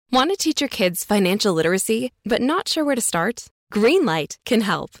Want to teach your kids financial literacy, but not sure where to start? Greenlight can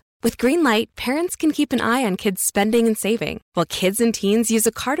help. With Greenlight, parents can keep an eye on kids' spending and saving, while kids and teens use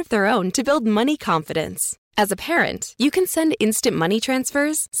a card of their own to build money confidence. As a parent, you can send instant money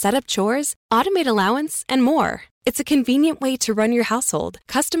transfers, set up chores, automate allowance, and more. It's a convenient way to run your household,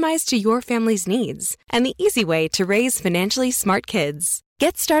 customized to your family's needs, and the easy way to raise financially smart kids.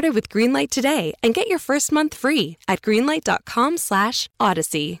 Get started with Greenlight today and get your first month free at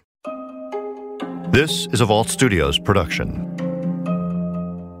greenlight.com/Odyssey. This is a Vault Studios production.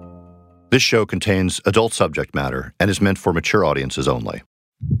 This show contains adult subject matter and is meant for mature audiences only.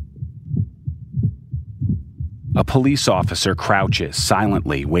 A police officer crouches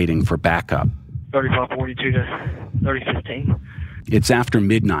silently waiting for backup. 3542 to 3015. It's after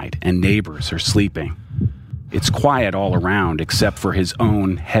midnight and neighbors are sleeping. It's quiet all around except for his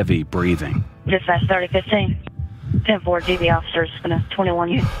own heavy breathing. Dispatch 3015. 10-4 GB officers in a 21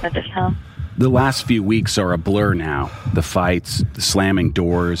 unit at this time. The last few weeks are a blur now. The fights, the slamming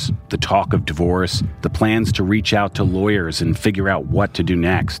doors, the talk of divorce, the plans to reach out to lawyers and figure out what to do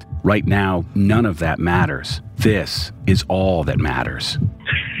next. Right now, none of that matters. This is all that matters.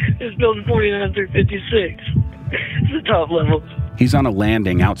 It's building 49 through 56. It's the top level. He's on a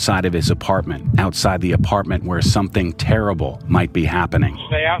landing outside of his apartment, outside the apartment where something terrible might be happening.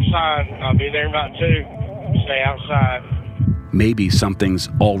 Stay outside. I'll be there in about 2. Stay outside. Maybe something's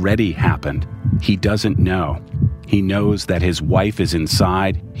already happened. He doesn't know. He knows that his wife is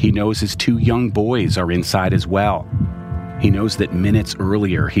inside. He knows his 2 young boys are inside as well. He knows that minutes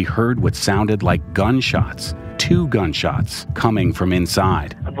earlier he heard what sounded like gunshots, 2 gunshots coming from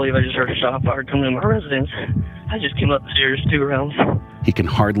inside. I believe I just heard a shot fired coming in my residence. I just came up the stairs 2 rounds. He can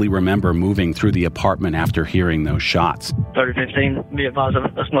hardly remember moving through the apartment after hearing those shots. 3015, be advised of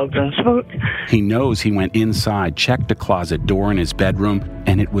a smoke gun smoke. He knows he went inside, checked the closet door in his bedroom,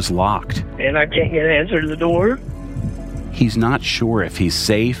 and it was locked. And I can't get an answer to the door. He's not sure if he's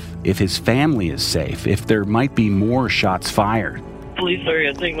safe, if his family is safe, if there might be more shots fired. Police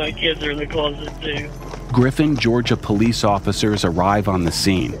area, I think my kids are in the closet too. Griffin, Georgia police officers arrive on the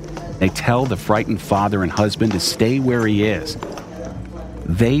scene. They tell the frightened father and husband to stay where he is.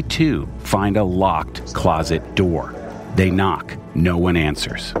 They, too, find a locked closet door. They knock. No one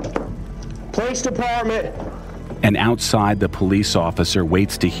answers. Police department. And outside, the police officer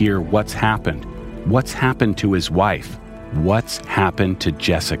waits to hear what's happened. What's happened to his wife? What's happened to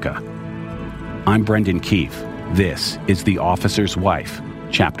Jessica? I'm Brendan Keefe. This is The Officer's Wife,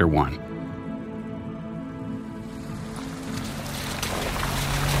 Chapter 1.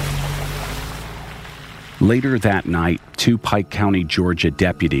 Later that night, 2 Pike County, Georgia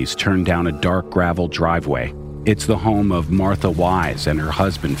deputies turned down a dark gravel driveway. It's the home of Martha Wise and her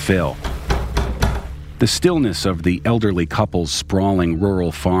husband, Phil. The stillness of the elderly couple's sprawling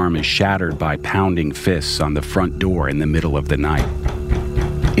rural farm is shattered by pounding fists on the front door in the middle of the night.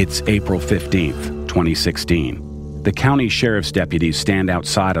 It's April 15th, 2016. The county sheriff's deputies stand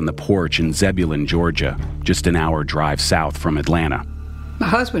outside on the porch in Zebulon, Georgia, just an hour drive south from Atlanta. My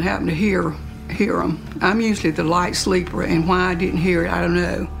husband happened to hear them. I'm usually the light sleeper, and why I didn't hear it, I don't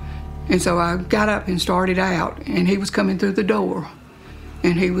know. And so I got up and started out, and he was coming through the door.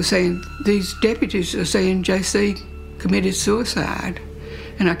 And he was saying, these deputies are saying JC committed suicide.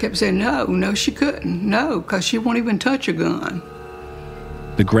 And I kept saying, no, she couldn't. No, because she won't even touch a gun.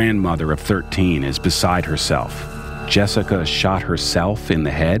 The grandmother of 13 is beside herself. Jessica shot herself in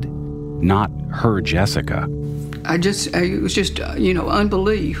the head, not her Jessica. It was just,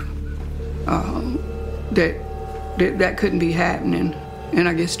 unbelief that couldn't be happening. And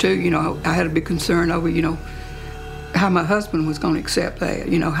I guess, too, I had a big concern over, how my husband was going to accept that,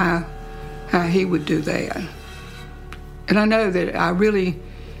 how he would do that. And I know that I really,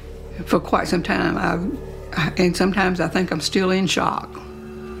 for quite some time, and sometimes I think I'm still in shock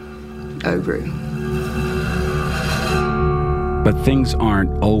over it. But things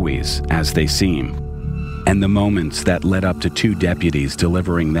aren't always as they seem. And the moments that led up to 2 deputies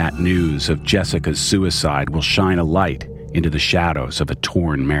delivering that news of Jessica's suicide will shine a light into the shadows of a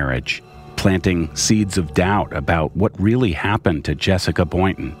torn marriage, planting seeds of doubt about what really happened to Jessica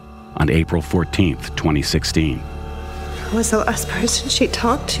Boynton on April 14th, 2016. I was the last person she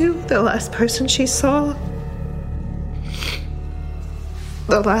talked to, the last person she saw,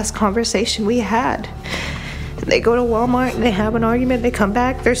 the last conversation we had. They go to Walmart and they have an argument, they come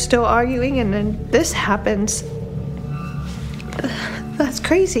back, they're still arguing, and then this happens. That's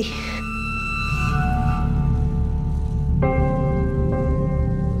crazy.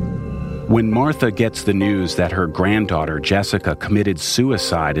 When Martha gets the news that her granddaughter Jessica committed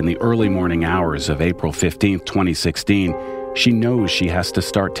suicide in the early morning hours of April 15, 2016, She knows she has to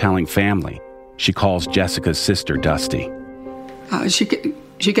start telling family. She calls Jessica's sister, Dusty.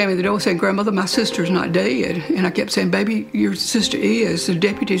 She came in the door saying, "Grandmother, my sister's not dead." And I kept saying, "Baby, your sister is. The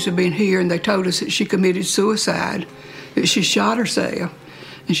deputies have been here and they told us that she committed suicide, that she shot herself."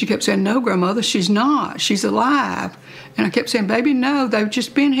 And she kept saying, "No, Grandmother, she's not. She's alive." And I kept saying, "Baby, no, they've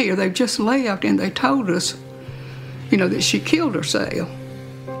just been here. They've just left and they told us, that she killed herself."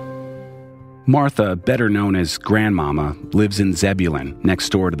 Martha, better known as Grandmama, lives in Zebulon, next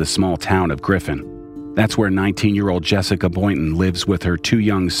door to the small town of Griffin. That's where 19-year-old Jessica Boynton lives with her 2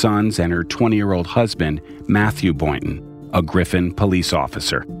 young sons and her 20-year-old husband, Matthew Boynton, a Griffin police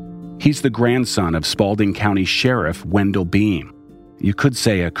officer. He's the grandson of Spalding County Sheriff Wendell Beam. You could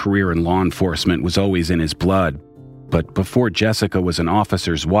say a career in law enforcement was always in his blood, but before Jessica was an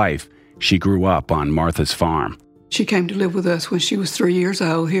officer's wife, she grew up on Martha's farm. She came to live with us when she was 3 years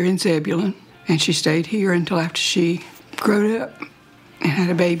old here in Zebulon, and she stayed here until after she grew up and had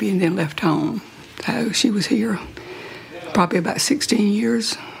a baby and then left home. So she was here probably about 16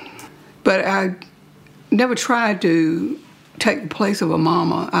 years. But I never tried to take the place of a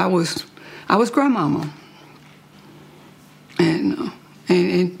mama. I was grandmama. And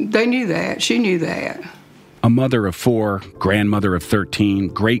they knew that. She knew that. A mother of 4, grandmother of 13,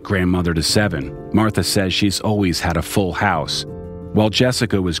 great-grandmother to 7, Martha says she's always had a full house. While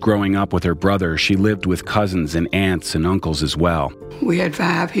Jessica was growing up with her brother, she lived with cousins and aunts and uncles as well. We had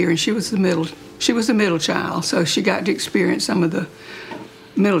 5 here, and she was the middle child, so she got to experience some of the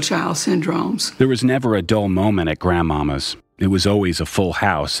middle child syndromes. There was never a dull moment at Grandmama's. It was always a full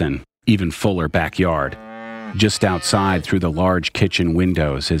house and even fuller backyard. Just outside through the large kitchen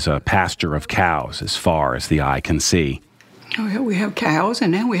windows is a pasture of cows as far as the eye can see. We have cows,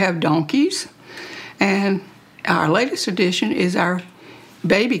 and now we have donkeys. And our latest addition is our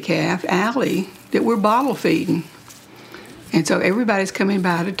baby calf, Allie, that we're bottle feeding. And so everybody's coming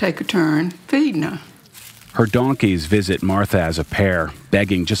by to take a turn feeding her. Her donkeys visit Martha as a pair,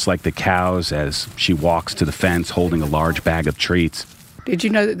 begging just like the cows as she walks to the fence holding a large bag of treats. Did you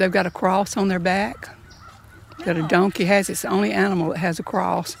know that they've got a cross on their back? That a donkey has. It's the only animal that has a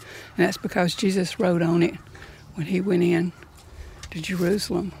cross, and that's because Jesus rode on it when he went in to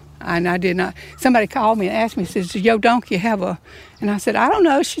Jerusalem. And I did not. Somebody called me and asked me, says, "Does your donkey have a?" And I said, "I don't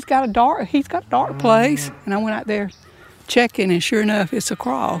know. He's got a dark place." And I went out there checking, and sure enough, it's a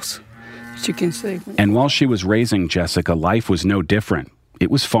cross that you can see. And while she was raising Jessica, life was no different.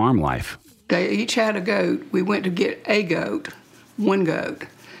 It was farm life. They each had a goat. We went to get one goat,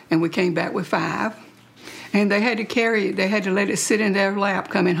 and we came back with 5. And they had to carry it. They had to let it sit in their lap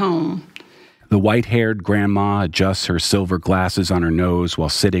coming home. The white-haired grandma adjusts her silver glasses on her nose while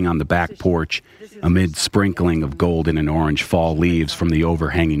sitting on the back porch amid sprinkling of golden and orange fall leaves from the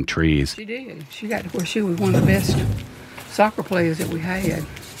overhanging trees. She did. She got to where she was one of the best soccer players that we had.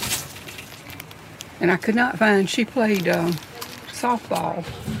 And I could not find, she played softball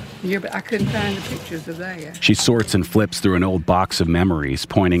here, but I couldn't find the pictures of that. She sorts and flips through an old box of memories,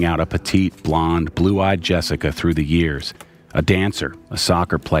 pointing out a petite, blonde, blue-eyed Jessica through the years. A dancer, a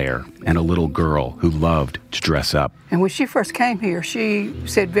soccer player, and a little girl who loved to dress up. And when she first came here, she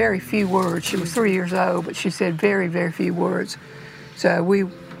said very few words. She was 3 years old, but she said very, very few words. So we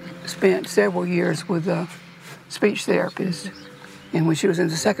spent several years with a speech therapist. And when she was in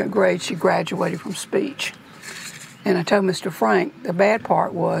the 2nd grade, she graduated from speech. And I told Mr. Frank, the bad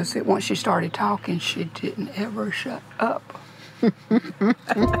part was that once she started talking, she didn't ever shut up.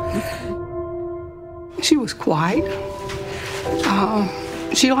 She was quiet.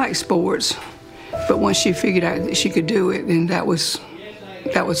 She liked sports, but once she figured out that she could do it, then that was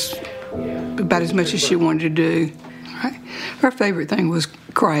about as much as she wanted to do. Right? Her favorite thing was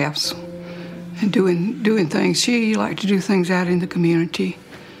crafts and doing things. She liked to do things out in the community.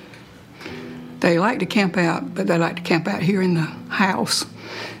 They like to camp out, but they like to camp out here in the house.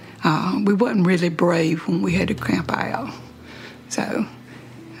 We wasn't really brave when we had to camp out. So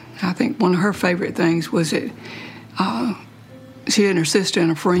I think one of her favorite things was that she and her sister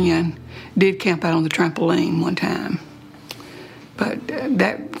and a friend did camp out on the trampoline one time. But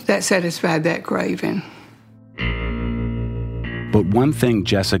that satisfied that craving. But one thing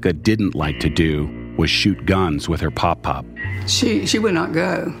Jessica didn't like to do was shoot guns with her pop-pop. She would not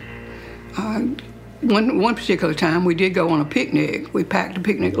go. One particular time, we did go on a picnic. We packed a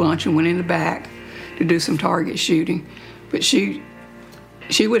picnic lunch and went in the back to do some target shooting. But she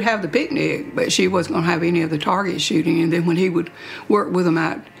would have the picnic, but she wasn't going to have any of the target shooting. And then when he would work with them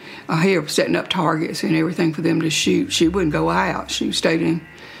out here, setting up targets and everything for them to shoot, she wouldn't go out. She stayed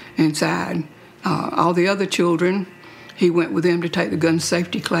inside. All the other children, he went with them to take the gun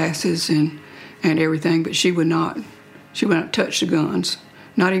safety classes and everything, but she would not She wouldn't touch the guns,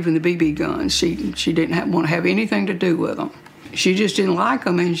 not even the BB guns. She didn't want to have anything to do with them. She just didn't like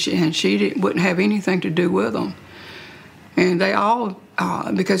them, and she wouldn't have anything to do with them. And they all,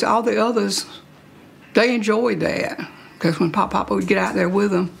 because all the others, they enjoyed that. Because when Papa would get out there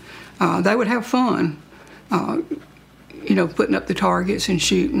with them, they would have fun, putting up the targets and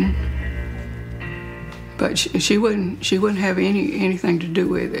shooting. But she wouldn't have anything to do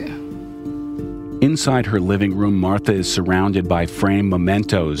with it. Inside her living room, Martha is surrounded by framed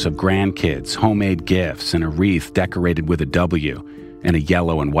mementos of grandkids, homemade gifts, and a wreath decorated with a W and a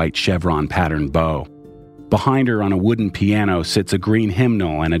yellow and white chevron patterned bow. Behind her on a wooden piano sits a green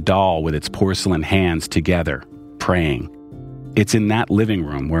hymnal and a doll with its porcelain hands together, praying. It's in that living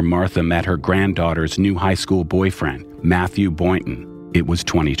room where Martha met her granddaughter's new high school boyfriend, Matthew Boynton. It was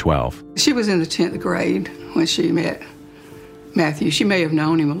 2012. She was in the 10th grade when she met Matthew. She may have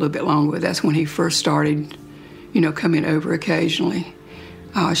known him a little bit longer, but that's when he first started, coming over occasionally.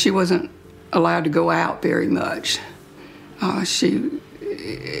 She wasn't allowed to go out very much.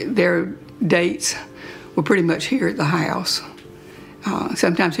 Their dates were pretty much here at the house.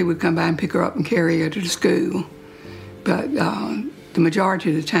 Sometimes he would come by and pick her up and carry her to the school. But the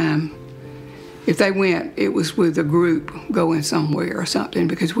majority of the time, if they went, it was with a group going somewhere or something,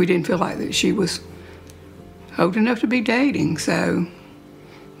 because we didn't feel like that she was old enough to be dating. So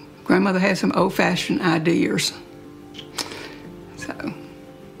grandmother had some old-fashioned ideas. So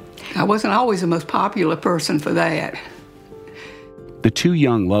I wasn't always the most popular person for that. The two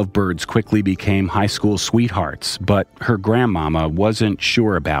young lovebirds quickly became high school sweethearts, but her grandmama wasn't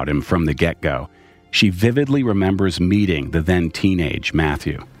sure about him from the get-go. She vividly remembers meeting the then teenage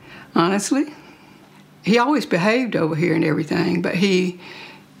Matthew. Honestly, he always behaved over here and everything, but he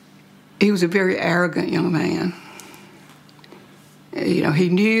was a very arrogant young man. He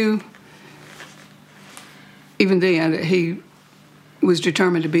knew even then that he was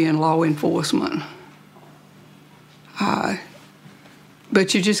determined to be in law enforcement.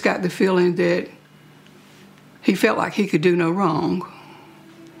 But you just got the feeling that he felt like he could do no wrong.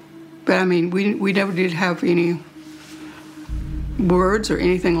 But we never did have any words or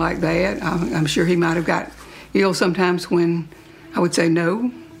anything like that. I'm sure he might have got ill sometimes when I would say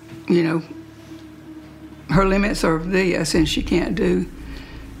no. Her limits are this, and she can't do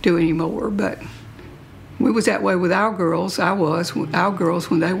anymore. But we was that way with our girls. Our girls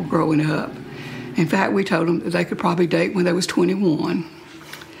when they were growing up. In fact, we told them that they could probably date when they was 21.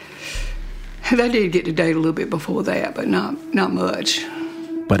 They did get to date a little bit before that, but not much.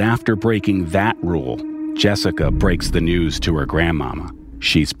 But after breaking that rule, Jessica breaks the news to her grandmama.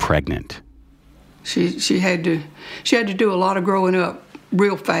 She's pregnant. She had to do a lot of growing up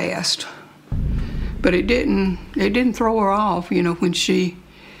real fast. But it didn't throw her off, when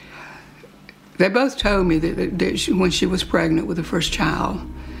they both told me that when she was pregnant with the first child,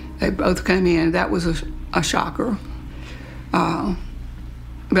 they both came in. That was a shocker.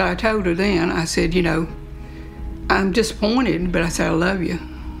 But I told her then, I said, I'm disappointed, but I said, I love you,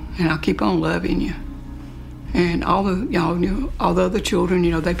 and I'll keep on loving you. And all the other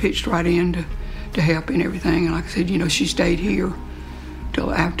children, they pitched right in to help and everything. And like I said, she stayed here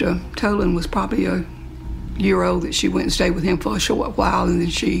till after Tolan was probably a year old, that she went and stayed with him for a short while, and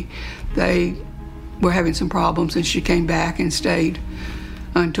then they were having some problems, and she came back and stayed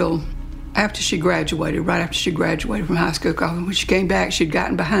until after she graduated, right after she graduated from high school. When she came back, she'd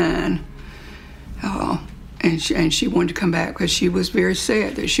gotten behind, and she wanted to come back because she was very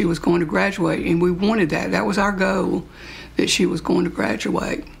sad that she was going to graduate, and we wanted that. That was our goal, that she was going to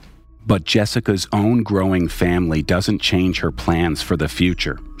graduate. But Jessica's own growing family doesn't change her plans for the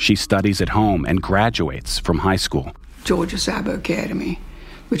future. She studies at home and graduates from high school. Georgia Cyber Academy,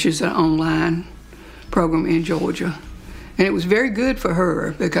 which is an online program in Georgia. And it was very good for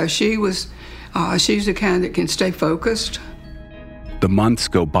her because she's the kind that can stay focused. The months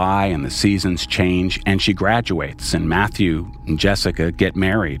go by and the seasons change, and she graduates, and Matthew and Jessica get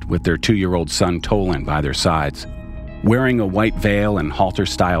married with their 2-year-old son Tolan by their sides. Wearing a white veil and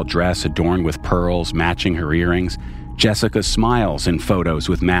halter-style dress adorned with pearls matching her earrings, Jessica smiles in photos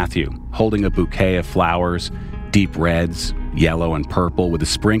with Matthew, holding a bouquet of flowers, deep reds, yellow, and purple with a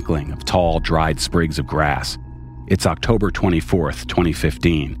sprinkling of tall, dried sprigs of grass. It's October 24th,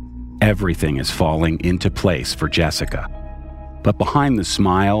 2015. Everything is falling into place for Jessica. But behind the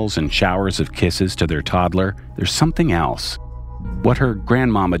smiles and showers of kisses to their toddler, there's something else. What her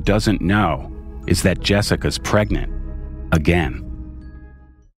grandmama doesn't know is that Jessica's pregnant. Again.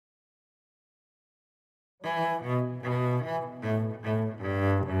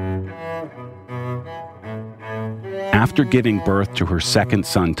 After giving birth to her second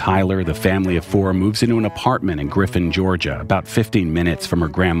son, Tyler, the family of 4 moves into an apartment in Griffin, Georgia, about 15 minutes from her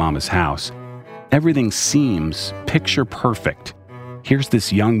grandmama's house. Everything seems picture perfect. Here's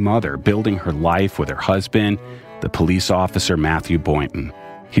this young mother building her life with her husband, the police officer Matthew Boynton.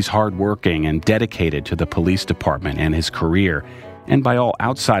 He's hardworking and dedicated to the police department and his career, and by all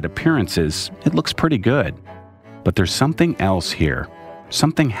outside appearances, it looks pretty good. But there's something else here.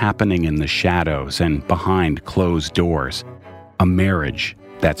 Something happening in the shadows and behind closed doors. A marriage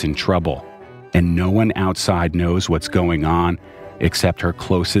that's in trouble. And no one outside knows what's going on except her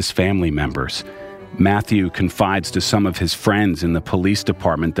closest family members. Matthew confides to some of his friends in the police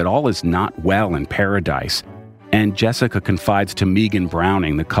department that all is not well in Paradise. And Jessica confides to Megan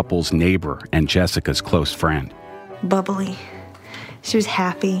Browning, the couple's neighbor and Jessica's close friend. Bubbly. She was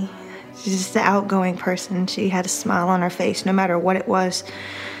happy. She's just the outgoing person. She had a smile on her face no matter what it was,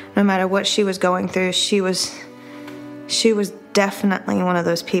 no matter what she was going through. She was definitely one of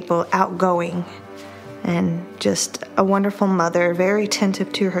those people, outgoing and just a wonderful mother, very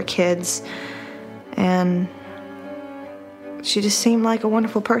attentive to her kids. And she just seemed like a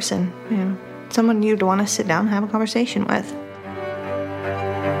wonderful person, you know, someone you'd want to sit down and have a conversation with.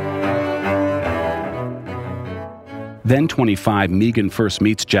 Then 25, Megan first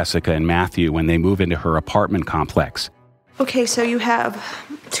meets Jessica and Matthew when they move into her apartment complex. Okay, so you have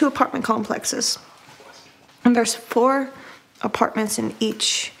 2 apartment complexes, and there's 4 apartments in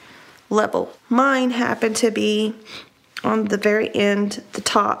each level. Mine happened to be on the very end, the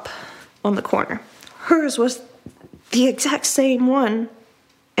top, on the corner. Hers was the exact same one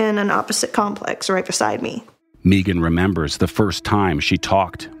in an opposite complex right beside me. Megan remembers the first time she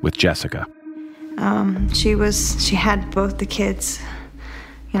talked with Jessica. She had both the kids,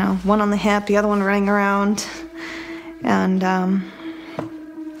 you know, one on the hip, the other one running around. And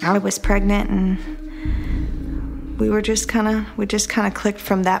I was pregnant, and we just kind of clicked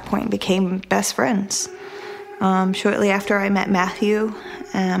from that point and became best friends. Shortly after I met Matthew,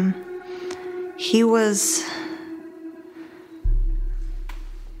 he was,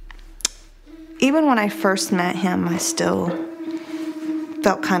 even when I first met him, I still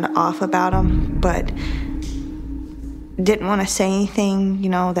felt kind of off about him, but didn't want to say anything. You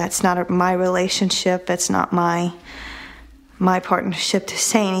know, that's not my relationship. It's not my partnership to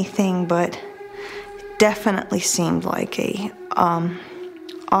say anything, but definitely seemed like a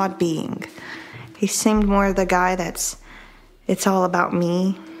odd being. He seemed more the guy it's all about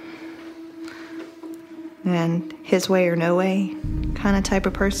me and his way or no way kind of type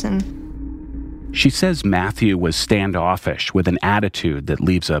of person. She says Matthew was standoffish with an attitude that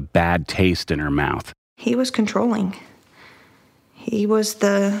leaves a bad taste in her mouth. He was controlling. He was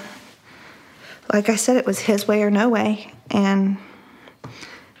like I said, it was his way or no way. And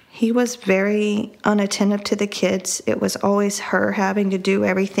he was very unattentive to the kids. It was always her having to do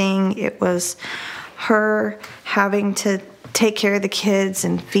everything. It was her having to take care of the kids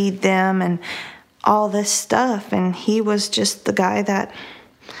and feed them and all this stuff. And he was just the guy that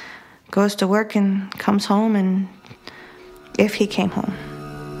goes to work and comes home, and if he came home.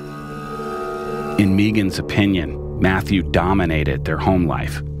 In Megan's opinion, Matthew dominated their home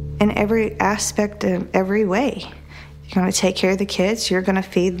life. In every aspect of every way. You're going to take care of the kids. You're going to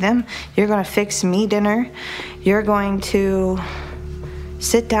feed them. You're going to fix me dinner. You're going to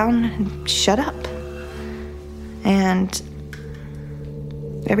sit down and shut up. And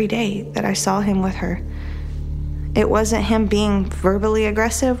every day that I saw him with her, it wasn't him being verbally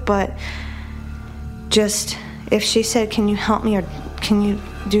aggressive, but just if she said, "Can you help me?" or "Can you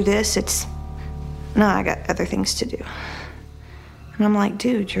do this?" it's, "No, I got other things to do." And I'm like,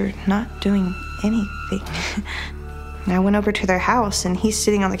 "Dude, you're not doing anything." And I went over to their house, and he's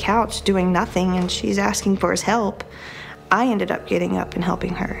sitting on the couch doing nothing, and she's asking for his help. I ended up getting up and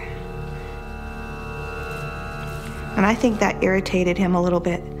helping her. And I think that irritated him a little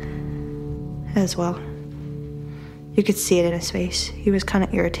bit as well. You could see it in his face. He was kind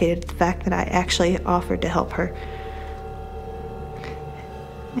of irritated at the fact that I actually offered to help her.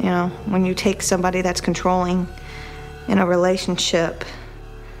 You know, when you take somebody that's controlling in a relationship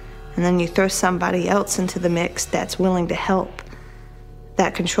and then you throw somebody else into the mix that's willing to help,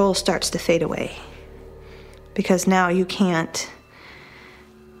 that control starts to fade away. Because now you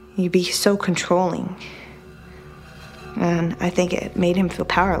be so controlling. And I think it made him feel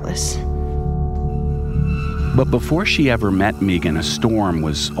powerless. But before she ever met Megan, a storm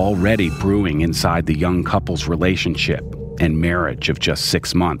was already brewing inside the young couple's relationship and marriage of just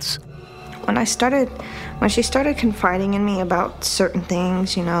 6 months. When she started confiding in me about certain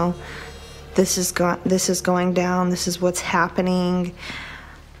things, you know, this is going down, this is what's happening,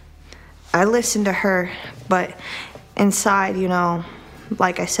 I listened to her, but inside,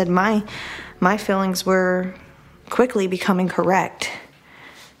 like I said, my feelings were quickly becoming correct.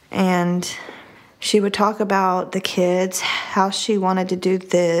 And she would talk about the kids, how she wanted to do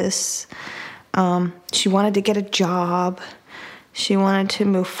this. She wanted to get a job. She wanted to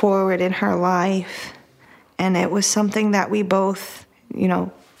move forward in her life. And it was something that we both,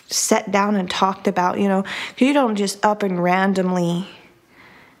 sat down and talked about. You don't just up and randomly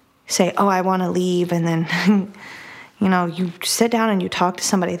say, oh, I want to leave, and then, you sit down and you talk to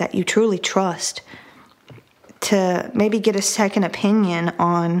somebody that you truly trust to maybe get a second opinion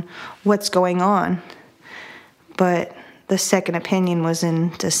on what's going on. But the second opinion was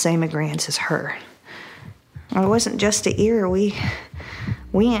in the same agreement as her. It wasn't just an ear.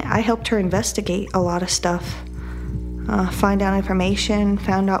 I helped her investigate a lot of stuff, find out information,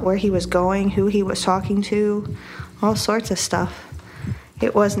 found out where he was going, who he was talking to, all sorts of stuff.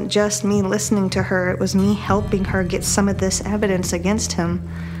 It wasn't just me listening to her, it was me helping her get some of this evidence against him.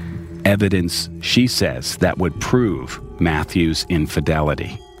 Evidence, she says, that would prove Matthew's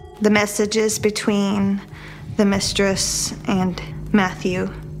infidelity. The messages between the mistress and Matthew,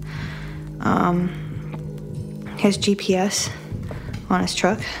 his GPS on his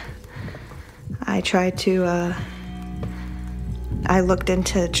truck. I tried to, I looked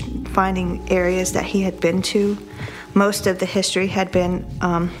into finding areas that he had been to. Most of the history had been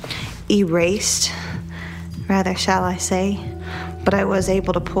erased, rather shall I say. But I was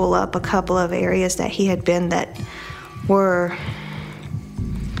able to pull up a couple of areas that he had been that were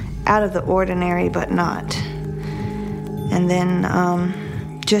out of the ordinary, but not. And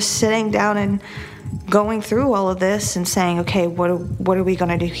then just sitting down and going through all of this and saying, okay, what are we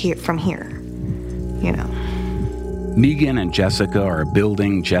going to do from here? Megan and Jessica are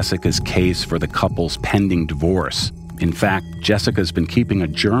building Jessica's case for the couple's pending divorce. In fact, Jessica's been keeping a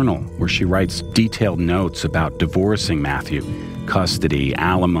journal where she writes detailed notes about divorcing Matthew, custody,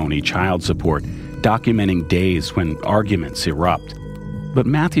 alimony, child support, documenting days when arguments erupt. But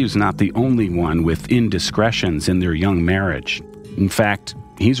Matthew's not the only one with indiscretions in their young marriage. In fact,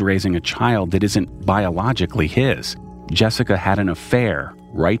 he's raising a child that isn't biologically his. Jessica had an affair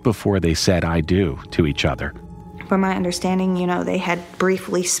right before they said I do to each other. From my understanding, they had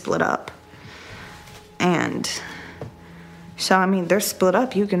briefly split up. And so, they're split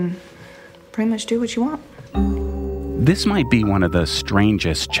up. You can pretty much do what you want. This might be one of the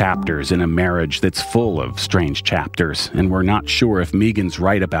strangest chapters in a marriage that's full of strange chapters, and we're not sure if Megan's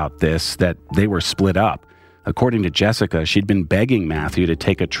right about this, that they were split up. According to Jessica, she'd been begging Matthew to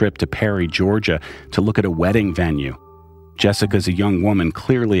take a trip to Perry, Georgia, to look at a wedding venue. Jessica's a young woman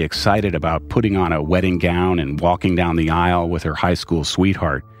clearly excited about putting on a wedding gown and walking down the aisle with her high school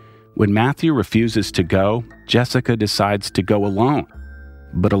sweetheart. When Matthew refuses to go, Jessica decides to go alone.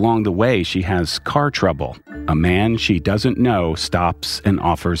 But along the way, she has car trouble. A man she doesn't know stops and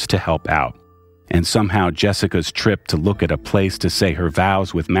offers to help out. And somehow Jessica's trip to look at a place to say her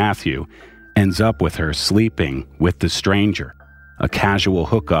vows with Matthew ends up with her sleeping with the stranger. A casual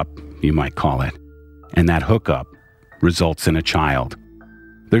hookup, you might call it. And that hookup results in a child.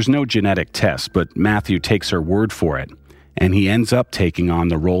 There's no genetic test, but Matthew takes her word for it. And he ends up taking on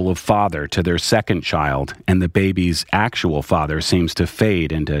the role of father to their second child, and the baby's actual father seems to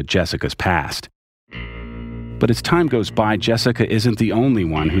fade into Jessica's past. But as time goes by, Jessica isn't the only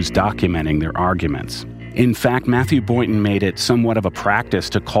one who's documenting their arguments. In fact, Matthew Boynton made it somewhat of a practice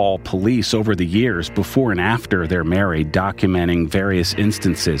to call police over the years before and after they're married, documenting various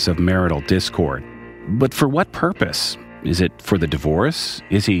instances of marital discord. But for what purpose? Is it for the divorce?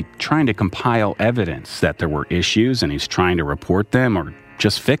 Is he trying to compile evidence that there were issues and he's trying to report them or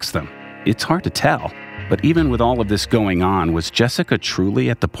just fix them? It's hard to tell. But even with all of this going on, was Jessica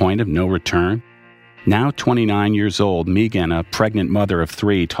truly at the point of no return? Now 29 years old, Megan, a pregnant mother of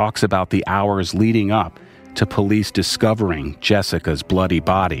 3, talks about the hours leading up to police discovering Jessica's bloody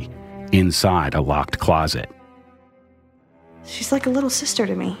body inside a locked closet. She's like a little sister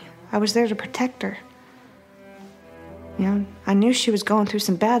to me. I was there to protect her. I knew she was going through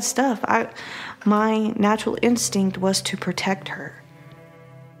some bad stuff. My natural instinct was to protect her.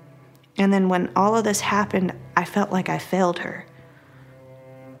 And then when all of this happened, I felt like I failed her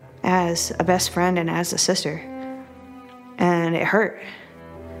as a best friend and as a sister. And it hurt.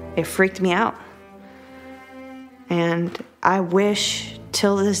 It freaked me out. And I wish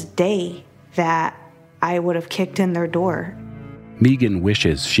till this day that I would have kicked in their door. Megan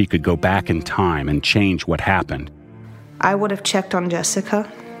wishes she could go back in time and change what happened. I would have checked on Jessica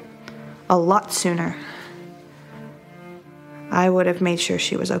a lot sooner. I would have made sure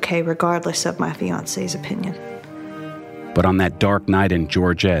she was okay regardless of my fiancé's opinion. But on that dark night in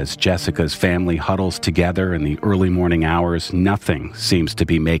Georgia, as Jessica's family huddles together in the early morning hours, nothing seems to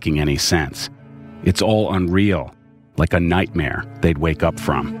be making any sense. It's all unreal, like a nightmare they'd wake up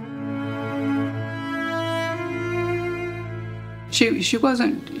from. She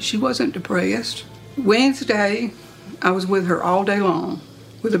wasn't depressed. Wednesday, I was with her all day long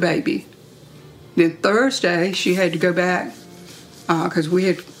with the baby. Then Thursday, she had to go back because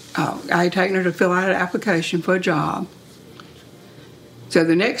I had taken her to fill out an application for a job. So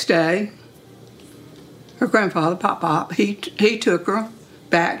the next day, her grandfather, Pop, he took her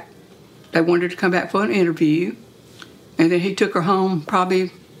back. They wanted her to come back for an interview. And then he took her home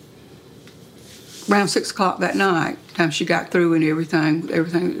probably around 6 o'clock that night, time she got through and everything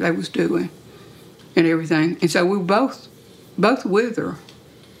that they was doing and everything. And so we were both with her.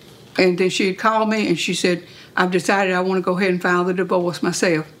 And then she had called me and she said, I've decided I want to go ahead and file the divorce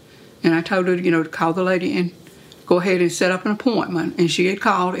myself. And I told her, to call the lady and go ahead and set up an appointment. And she had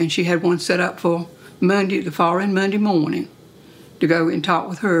called and she had one set up for Monday, the following Monday morning, to go and talk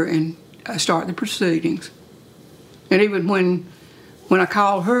with her and start the proceedings. And even when I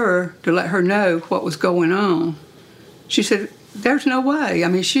called her to let her know what was going on, she said, there's no way. I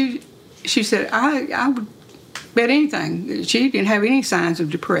mean, she said, I would bet anything. She didn't have any signs of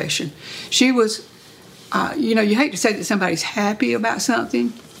depression. She was, you hate to say that somebody's happy about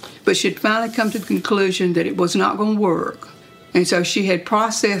something, but she'd finally come to the conclusion that it was not going to work. And so she had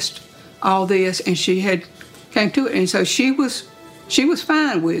processed all this and she had came to it. And so she was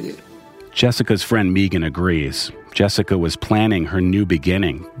fine with it. Jessica's friend Megan agrees. Jessica was planning her new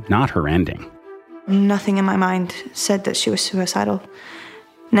beginning, not her ending. Nothing in my mind said that she was suicidal.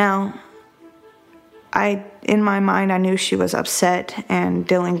 Now, in my mind, I knew she was upset and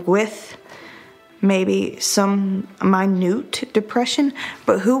dealing with maybe some minute depression,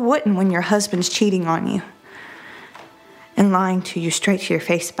 but who wouldn't when your husband's cheating on you and lying to you straight to your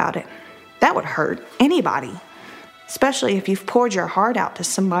face about it? That would hurt anybody, especially if you've poured your heart out to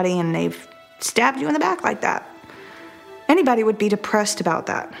somebody and they've stabbed you in the back like that. Anybody would be depressed about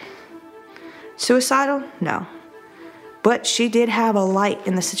that. Suicidal? No. But she did have a light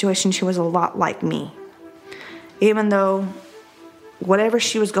in the situation. She was a lot like me. Even though whatever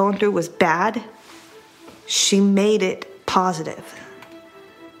she was going through was bad, she made it positive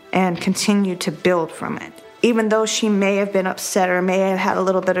and continued to build from it. Even though she may have been upset or may have had a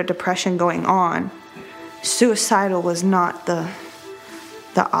little bit of depression going on, suicidal was not the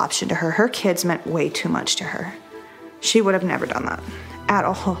option to her. Her kids meant way too much to her. She would have never done that at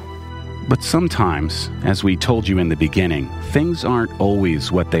all. But sometimes, as we told you in the beginning, things aren't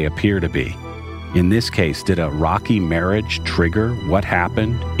always what they appear to be. In this case, did a rocky marriage trigger what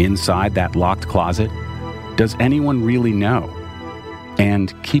happened inside that locked closet? Does anyone really know?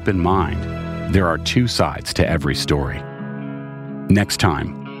 And keep in mind, there are two sides to every story. Next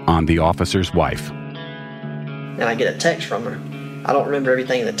time on The Officer's Wife. And I get a text from her. I don't remember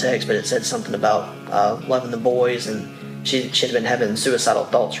everything in the text, but it said something about loving the boys, and she had been having suicidal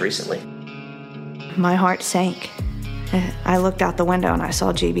thoughts recently. My heart sank. I looked out the window and I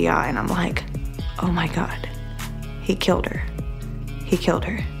saw GBI, and I'm like, oh my God, he killed her. He killed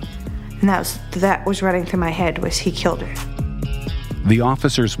her. And that was running through my head, was he killed her. The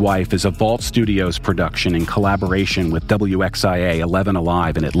Officer's Wife is a Vault Studios production in collaboration with WXIA 11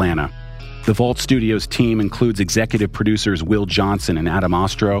 Alive in Atlanta. The Vault Studios team includes executive producers Will Johnson and Adam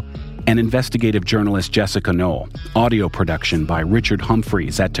Ostro, and investigative journalist Jessica Knoll. Audio production by Richard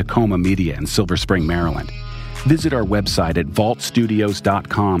Humphreys at Tacoma Media in Silver Spring, Maryland. Visit our website at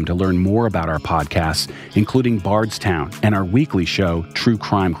vaultstudios.com to learn more about our podcasts, including Bardstown and our weekly show, True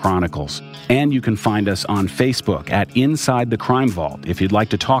Crime Chronicles. And you can find us on Facebook at Inside the Crime Vault if you'd like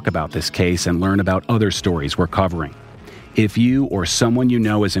to talk about this case and learn about other stories we're covering. If you or someone you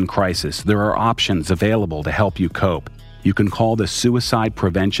know is in crisis, there are options available to help you cope. You can call the Suicide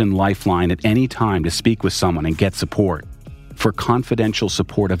Prevention Lifeline at any time to speak with someone and get support. For confidential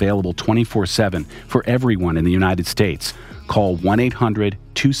support available 24/7 for everyone in the United States, call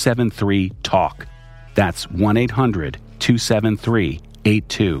 1-800-273-TALK. That's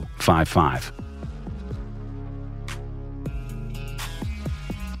 1-800-273-8255.